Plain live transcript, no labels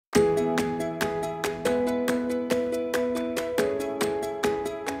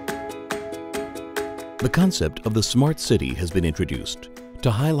The concept of the smart city has been introduced to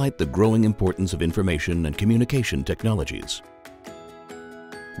highlight the growing importance of information and communication technologies.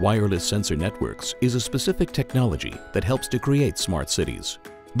 Wireless sensor networks is a specific technology that helps to create smart cities.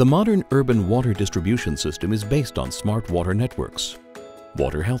 The modern urban water distribution system is based on smart water networks,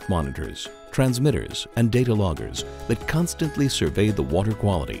 water health monitors, transmitters, and data loggers that constantly survey the water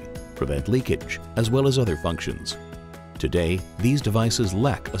quality, prevent leakage, as well as other functions. Today, these devices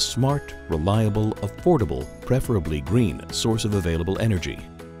lack a smart, reliable, affordable, preferably green source of available energy.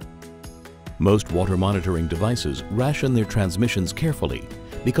 Most water monitoring devices ration their transmissions carefully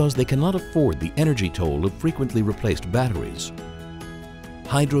because they cannot afford the energy toll of frequently replaced batteries.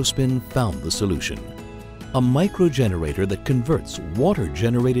 HydroSpin found the solution: a microgenerator that converts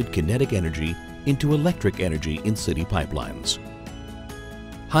water-generated kinetic energy into electric energy in city pipelines.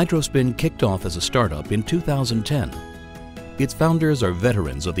 HydroSpin kicked off as a startup in 2010. Its founders are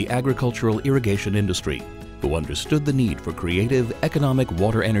veterans of the agricultural irrigation industry who understood the need for creative, economic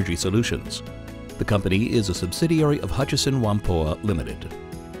water energy solutions. The company is a subsidiary of Hutchison Whampoa Limited.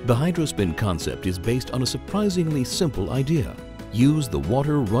 The HydroSpin concept is based on a surprisingly simple idea: use the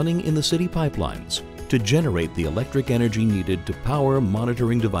water running in the city pipelines to generate the electric energy needed to power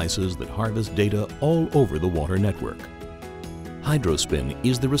monitoring devices that harvest data all over the water network. HydroSpin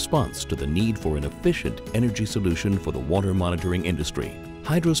is the response to the need for an efficient energy solution for the water monitoring industry.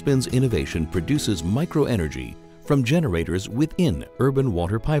 HydroSpin's innovation produces microenergy from generators within urban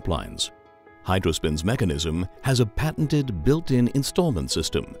water pipelines. HydroSpin's mechanism has a patented built-in installment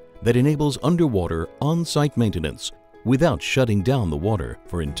system that enables underwater on-site maintenance without shutting down the water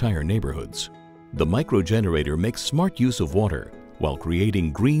for entire neighborhoods. The microgenerator makes smart use of water while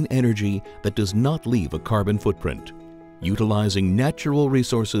creating green energy that does not leave a carbon footprint. Utilizing natural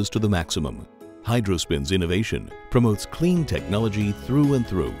resources to the maximum, HydroSpin's innovation promotes clean technology through and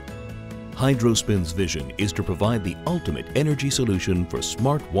through. HydroSpin's vision is to provide the ultimate energy solution for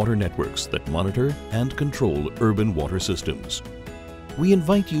smart water networks that monitor and control urban water systems. We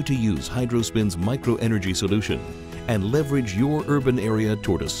invite you to use HydroSpin's microenergy solution and leverage your urban area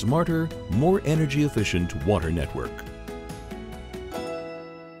toward a smarter, more energy-efficient water network.